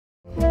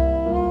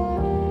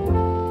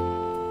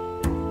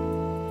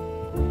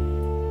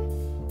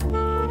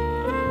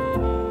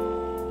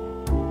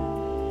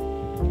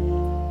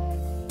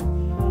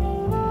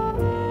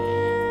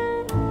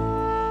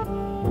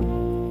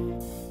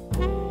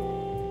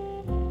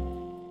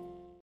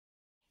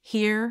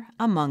Here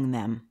among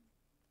them,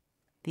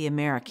 the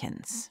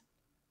Americans,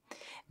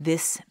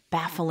 this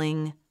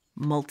baffling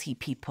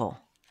multi-people,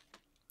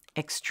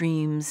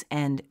 extremes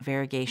and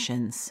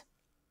variegations,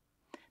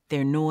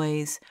 their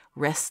noise,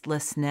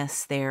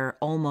 restlessness, their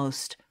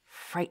almost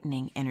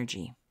frightening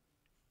energy.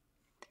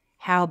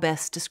 How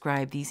best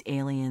describe these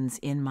aliens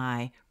in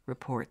my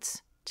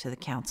reports to the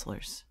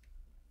counselors?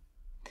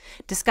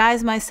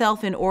 Disguise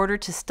myself in order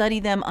to study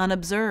them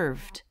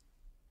unobserved,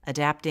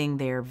 adapting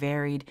their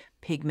varied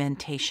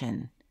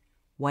pigmentation,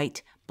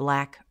 white,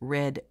 black,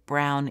 red,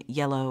 brown,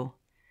 yellow,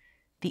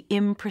 the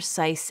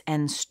imprecise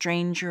and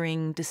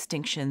strangering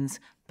distinctions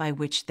by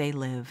which they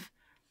live,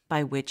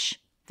 by which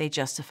they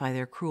justify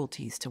their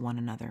cruelties to one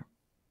another.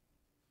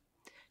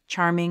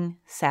 Charming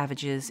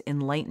savages,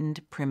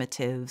 enlightened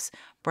primitives,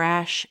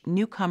 brash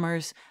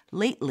newcomers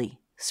lately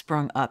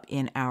sprung up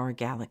in our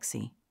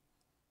galaxy.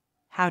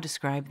 How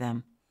describe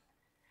them?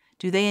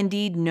 Do they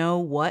indeed know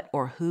what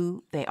or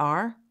who they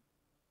are?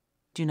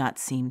 Do not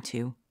seem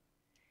to.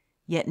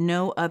 Yet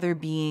no other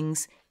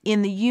beings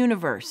in the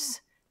universe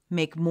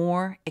make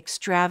more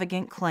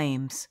extravagant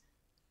claims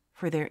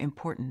for their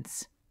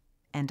importance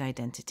and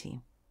identity.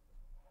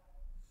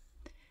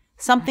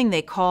 Something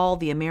they call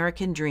the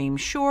American dream.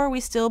 Sure, we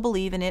still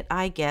believe in it,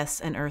 I guess,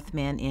 an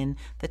earthman in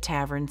the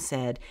tavern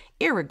said.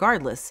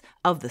 Irregardless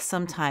of the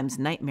sometimes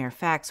nightmare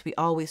facts, we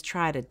always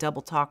try to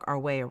double-talk our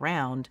way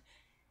around.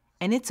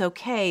 And it's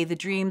okay, the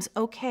dream's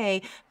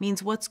okay,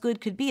 means what's good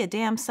could be a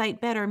damn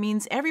sight better,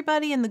 means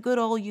everybody in the good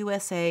old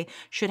USA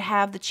should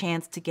have the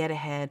chance to get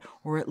ahead,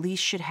 or at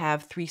least should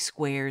have 3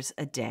 squares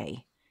a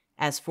day.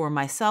 As for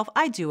myself,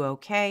 I do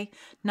okay,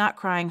 not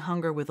crying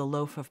hunger with a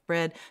loaf of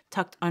bread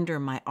tucked under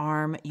my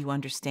arm, you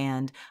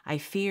understand. I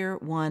fear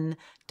one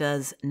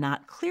does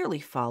not clearly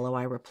follow,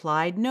 I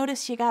replied.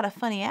 Notice you got a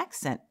funny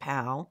accent,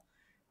 pal.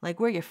 Like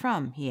where you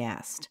from, he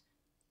asked.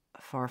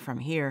 Far from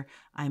here,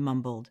 I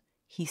mumbled.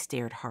 He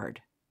stared hard.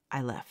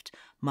 I left.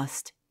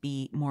 Must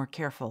be more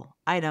careful.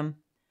 Item,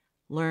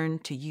 learn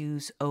to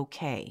use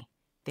okay.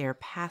 Their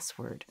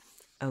password,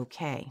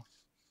 okay.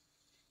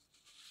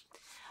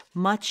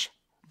 Much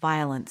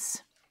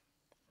violence,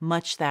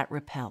 much that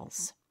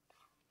repels.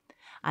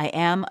 I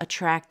am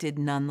attracted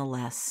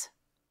nonetheless.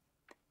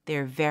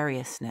 Their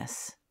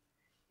variousness,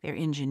 their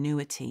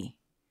ingenuity,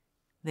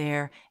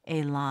 their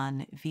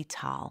élan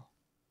vital,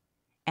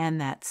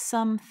 and that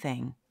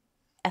something,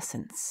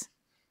 essence,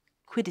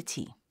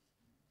 quiddity,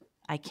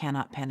 I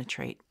cannot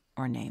penetrate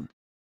or name.